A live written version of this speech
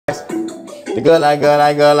The good like good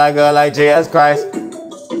like good like good like Jesus Christ.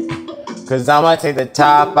 Cause I'ma take the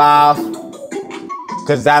top off.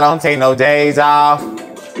 Cause I don't take no days off.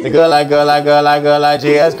 The good like good like good like good like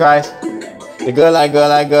Jesus Christ. The good like good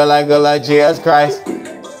like good like good like Jesus Christ.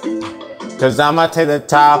 Cause I'ma take the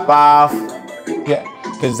top off. Yeah.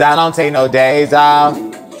 Cause I don't take no days off.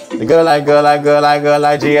 The good like good like good like good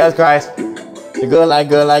like Jesus Christ. The good like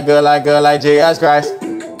good like good like good like Jesus Christ.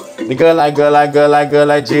 The good like good like good like good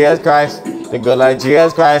like Jesus Christ. The good like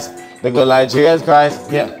Jesus Christ. The good like Jesus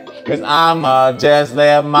Christ. Yeah. Cause I'ma just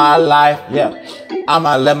live my life. Yeah.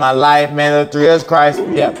 I'ma live my life, man, through Jesus Christ.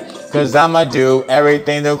 Yeah. Cause I'ma do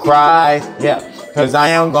everything through Christ. Yeah. Cause I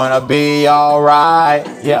am gonna be alright.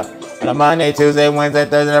 Yeah. On a Monday, Tuesday, Wednesday,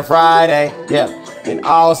 Thursday, and Friday. Yeah. And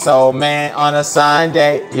also, man, on a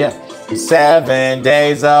Sunday. Yeah. 7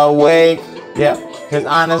 days a week. Yeah. Cause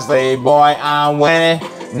honestly, boy, I'm winning.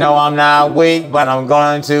 No, I'm not weak, but I'm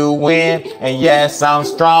going to win. And yes, I'm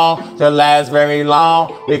strong to last very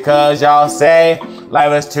long. Because y'all say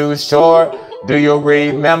life is too short. Do you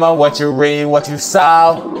remember what you read, what you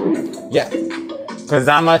saw? Yeah. Cause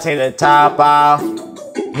I'ma take the top off.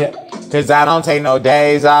 Yeah. Cause I don't take no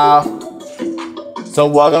days off. So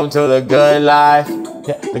welcome to the good life.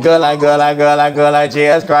 Yeah. The good like good like good like good like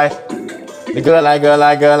Jesus Christ. The good like good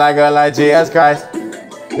like good like good like Jesus Christ.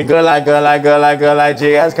 The good like good like good like good like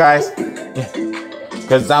Jesus Christ. Yeah.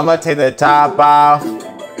 Cause I'ma take the top off.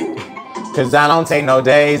 Cause I don't take no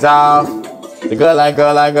days off. The good like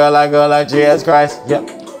good like good like good like Jesus Christ. Yep.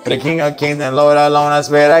 For the King of Kings and Lord alone, I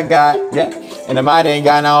Spirit of God. Yeah. And the mighty ain't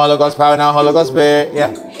got no Holy Ghost power, no Holy Ghost Spirit.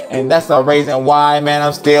 Yeah. And that's the reason why, man,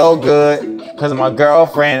 I'm still good. Cause my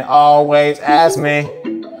girlfriend always asks me.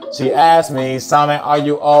 She asked me, Simon, are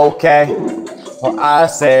you okay? Well, I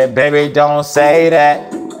said, baby, don't say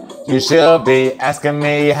that. You should be asking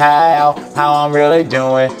me how I'm really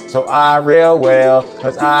doing. So I real well,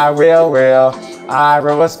 cause I real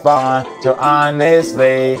respond to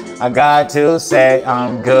honestly. I got to say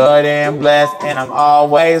I'm good and blessed, and I'm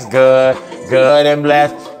always good and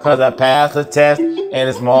blessed. Cause I passed the test, and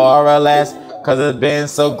it's more or less. Cause it's been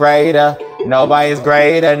so greater. Nobody's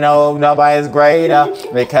greater, no, nobody's greater.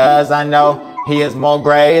 Because I know he is more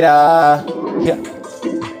greater. Yeah.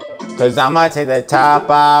 Cause I'ma take the top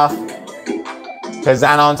off. Cause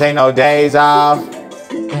I don't take no days off.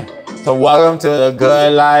 Yeah. So welcome to the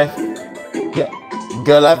good life. Yeah.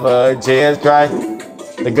 Good life for Jesus Christ.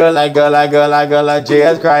 The good like good like good like good like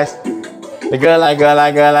Jesus Christ. The good like good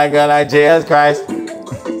like good like good like Jesus Christ.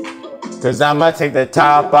 Cause I'ma take the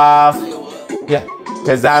top off. Yeah.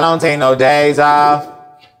 Cause I don't take no days off.